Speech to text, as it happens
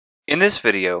In this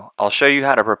video, I'll show you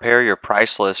how to prepare your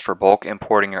price list for bulk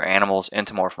importing your animals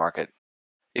into MorphMarket.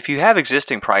 If you have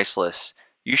existing price lists,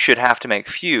 you should have to make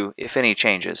few, if any,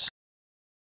 changes.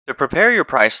 To prepare your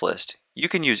price list, you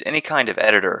can use any kind of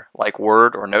editor like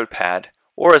Word or Notepad,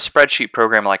 or a spreadsheet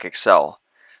program like Excel.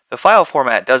 The file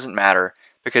format doesn't matter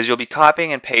because you'll be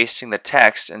copying and pasting the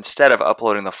text instead of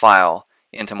uploading the file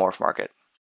into MorphMarket.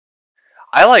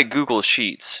 I like Google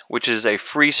Sheets, which is a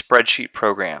free spreadsheet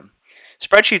program.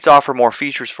 Spreadsheets offer more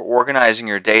features for organizing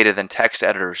your data than text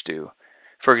editors do.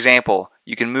 For example,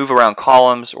 you can move around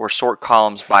columns or sort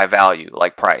columns by value,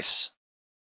 like price.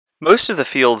 Most of the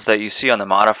fields that you see on the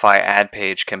Modify Add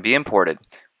page can be imported,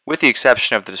 with the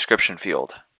exception of the description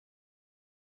field.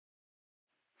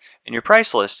 In your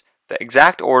price list, the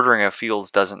exact ordering of fields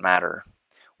doesn't matter.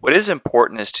 What is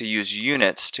important is to use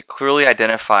units to clearly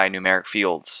identify numeric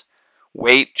fields.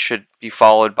 Weight should be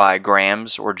followed by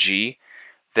grams or G.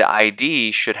 The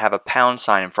ID should have a pound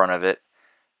sign in front of it.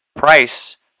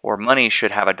 Price or money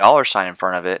should have a dollar sign in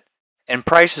front of it. And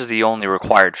price is the only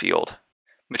required field.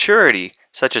 Maturity,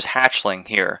 such as hatchling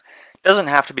here, doesn't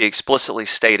have to be explicitly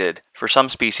stated for some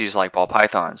species like ball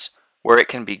pythons, where it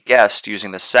can be guessed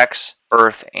using the sex,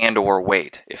 earth, and/or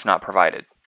weight, if not provided.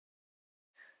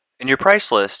 In your price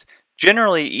list,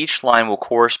 generally each line will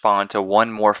correspond to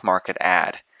one MorphMarket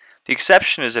ad. The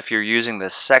exception is if you're using the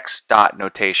sex dot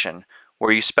notation,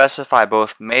 where you specify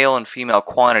both male and female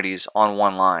quantities on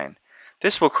one line.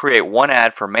 This will create one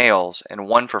ad for males and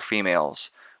one for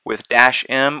females, with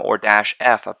 -M or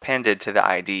 -F appended to the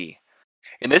ID.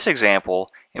 In this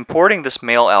example, importing this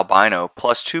male albino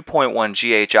plus 2.1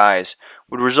 GHIs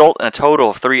would result in a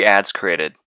total of 3 ads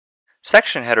created.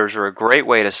 Section headers are a great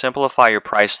way to simplify your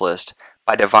price list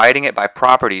by dividing it by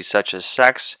properties such as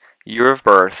sex, year of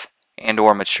birth,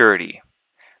 and/or maturity.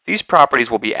 These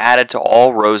properties will be added to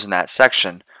all rows in that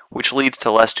section, which leads to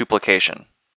less duplication.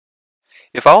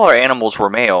 If all our animals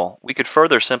were male, we could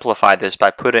further simplify this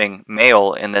by putting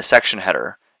male in the section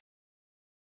header.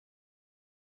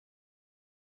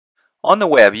 On the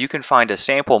web, you can find a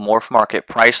sample MorphMarket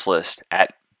price list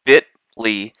at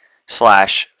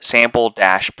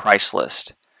bit.ly/sample-price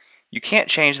list. You can't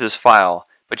change this file,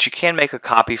 but you can make a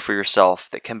copy for yourself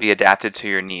that can be adapted to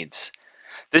your needs.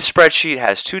 This spreadsheet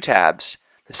has 2 tabs.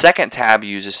 The second tab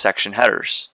uses section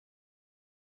headers.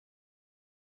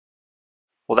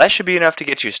 Well, that should be enough to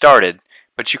get you started,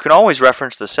 but you can always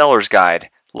reference the seller's guide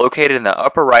located in the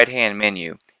upper right-hand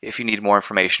menu if you need more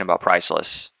information about price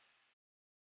lists.